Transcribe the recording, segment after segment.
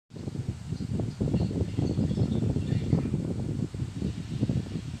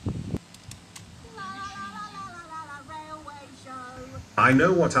I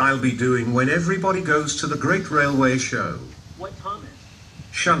know what I'll be doing when everybody goes to the Great Railway Show. What, Thomas?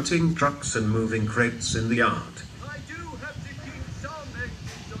 Shunting trucks and moving crates in the yard. I do have to keep some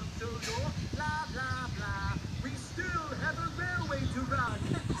engines on Sodor. Blah, blah, blah. We still have a railway to run.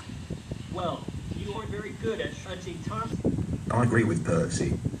 Well, you are very good at shunting, Thomas. I agree with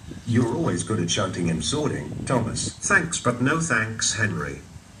Percy. You're always good at shunting and sorting, Thomas. Thanks but no thanks, Henry.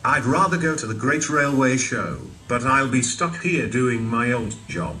 I'd rather go to the Great Railway Show, but I'll be stuck here doing my old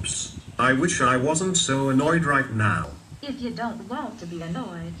jobs. I wish I wasn't so annoyed right now. If you don't want to be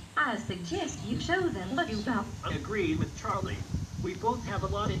annoyed, I suggest you show them what you got. I agree with Charlie. We both have a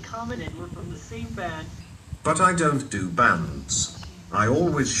lot in common and we're from the same band. But I don't do bands. I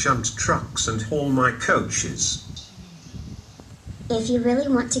always shunt trucks and haul my coaches. If you really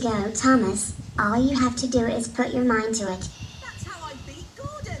want to go, Thomas, all you have to do is put your mind to it. That's how I beat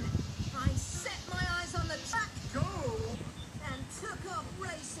Gordon. I set my eyes on the track goal and took off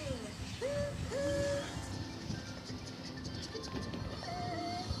racing.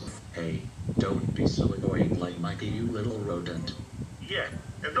 Hey, don't be so annoying like Mikey, you little rodent. Yeah,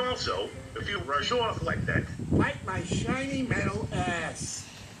 and also, if you rush off like that. Like my shiny metal ass.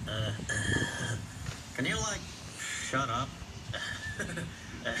 Can you, shut up?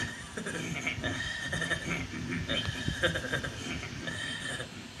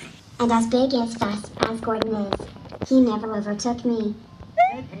 And as big as fast as Gordon is, he never overtook me.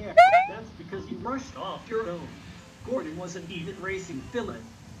 Head hair. That's because you rushed off your own. Gordon wasn't even racing Philip.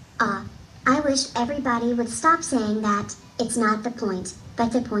 I wish everybody would stop saying that. It's not the point,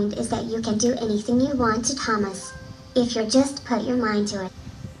 but the point is that you can do anything you want to Thomas, if you just put your mind to it.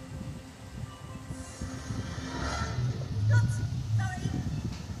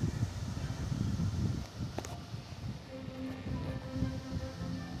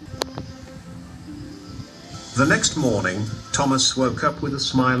 The next morning, Thomas woke up with a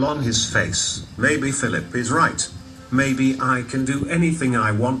smile on his face. Maybe Philip is right. Maybe I can do anything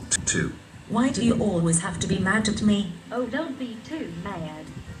I want to. Why do you always have to be mad at me? Oh, don't be too mad.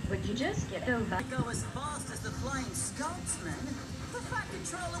 Would you just get over? Go as fast as the Flying Scotsman. The Fat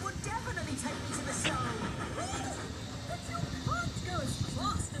Controller would definitely take me to the show. But you can't go as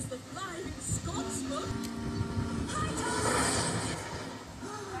fast as the Flying Scotsman.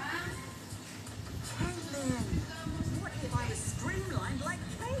 Caitlin! What if I was streamlined like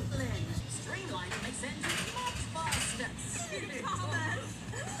Caitlin? Streamlined makes engines much faster. Thomas!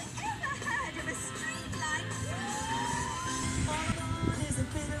 Ever heard of a streamlined? All I want is a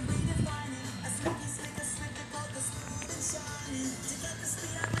bit of redefining. A slicker, slicker, slicker, both the smooth and shining. To get the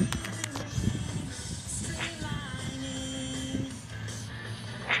speed I really need. Streamlining.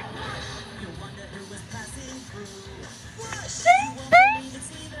 You wonder who was passing through. What? You won't believe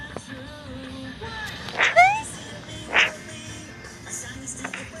it's even true. What? See me with me. A shiny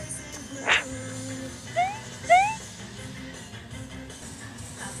sticker blazing blue.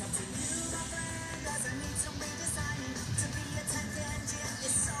 I'll come to you, my friend, as I need some redesigning. To be a tank engine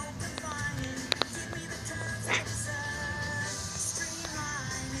is so confining. Give me the terms I deserve.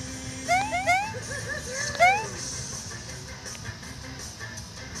 Streamlining.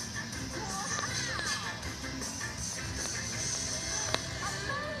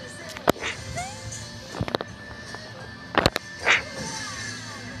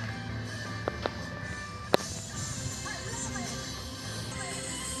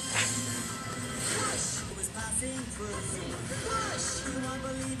 Who was passing through? You won't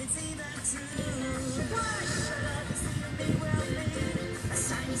believe it's even true. Love to see me with me. A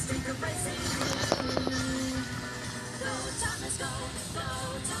shiny streak of racing blue. Go, Thomas, go. Go,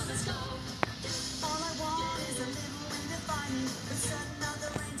 Thomas, go. All I want is a little redefining. The shutting of the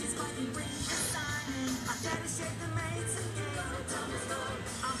range is quite redesigning. I gotta shake the mates again. Go, Thomas, go.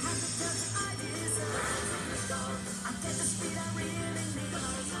 I'll have the touch I deserve. Thomas, go. I'll get the speed I really need. Go,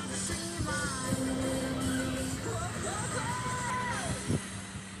 Thomas, streamlining.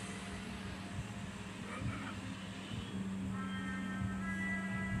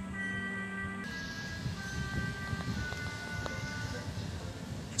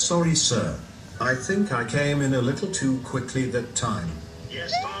 Sorry, sir. I think I came in a little too quickly that time.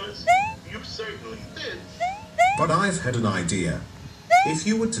 Yes, Thomas, you certainly did. But I've had an idea. If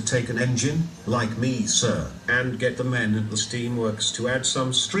you were to take an engine, like me, sir, and get the men at the steamworks to add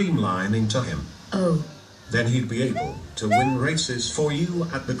some streamlining to him, Oh, then he'd be able to win races for you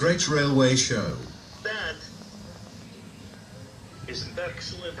at the Great Railway Show. That is an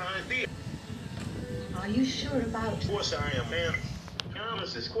excellent idea. Are you sure about? Of course I am, man.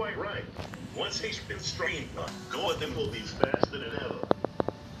 Thomas is quite right. Once he's been streamlined, Gordon will be faster than ever.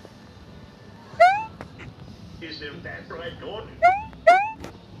 Isn't that right, Gordon?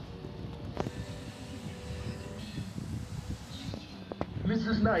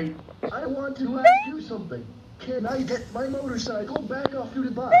 Mrs. Knight, I want to ask you something. Can I get my motorcycle back off to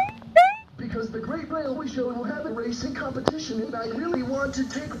the lot? Because the Great Railway Show will have a racing competition and I really want to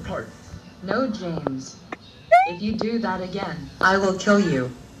take part. No, James. If you do that again, I will kill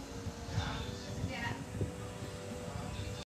you.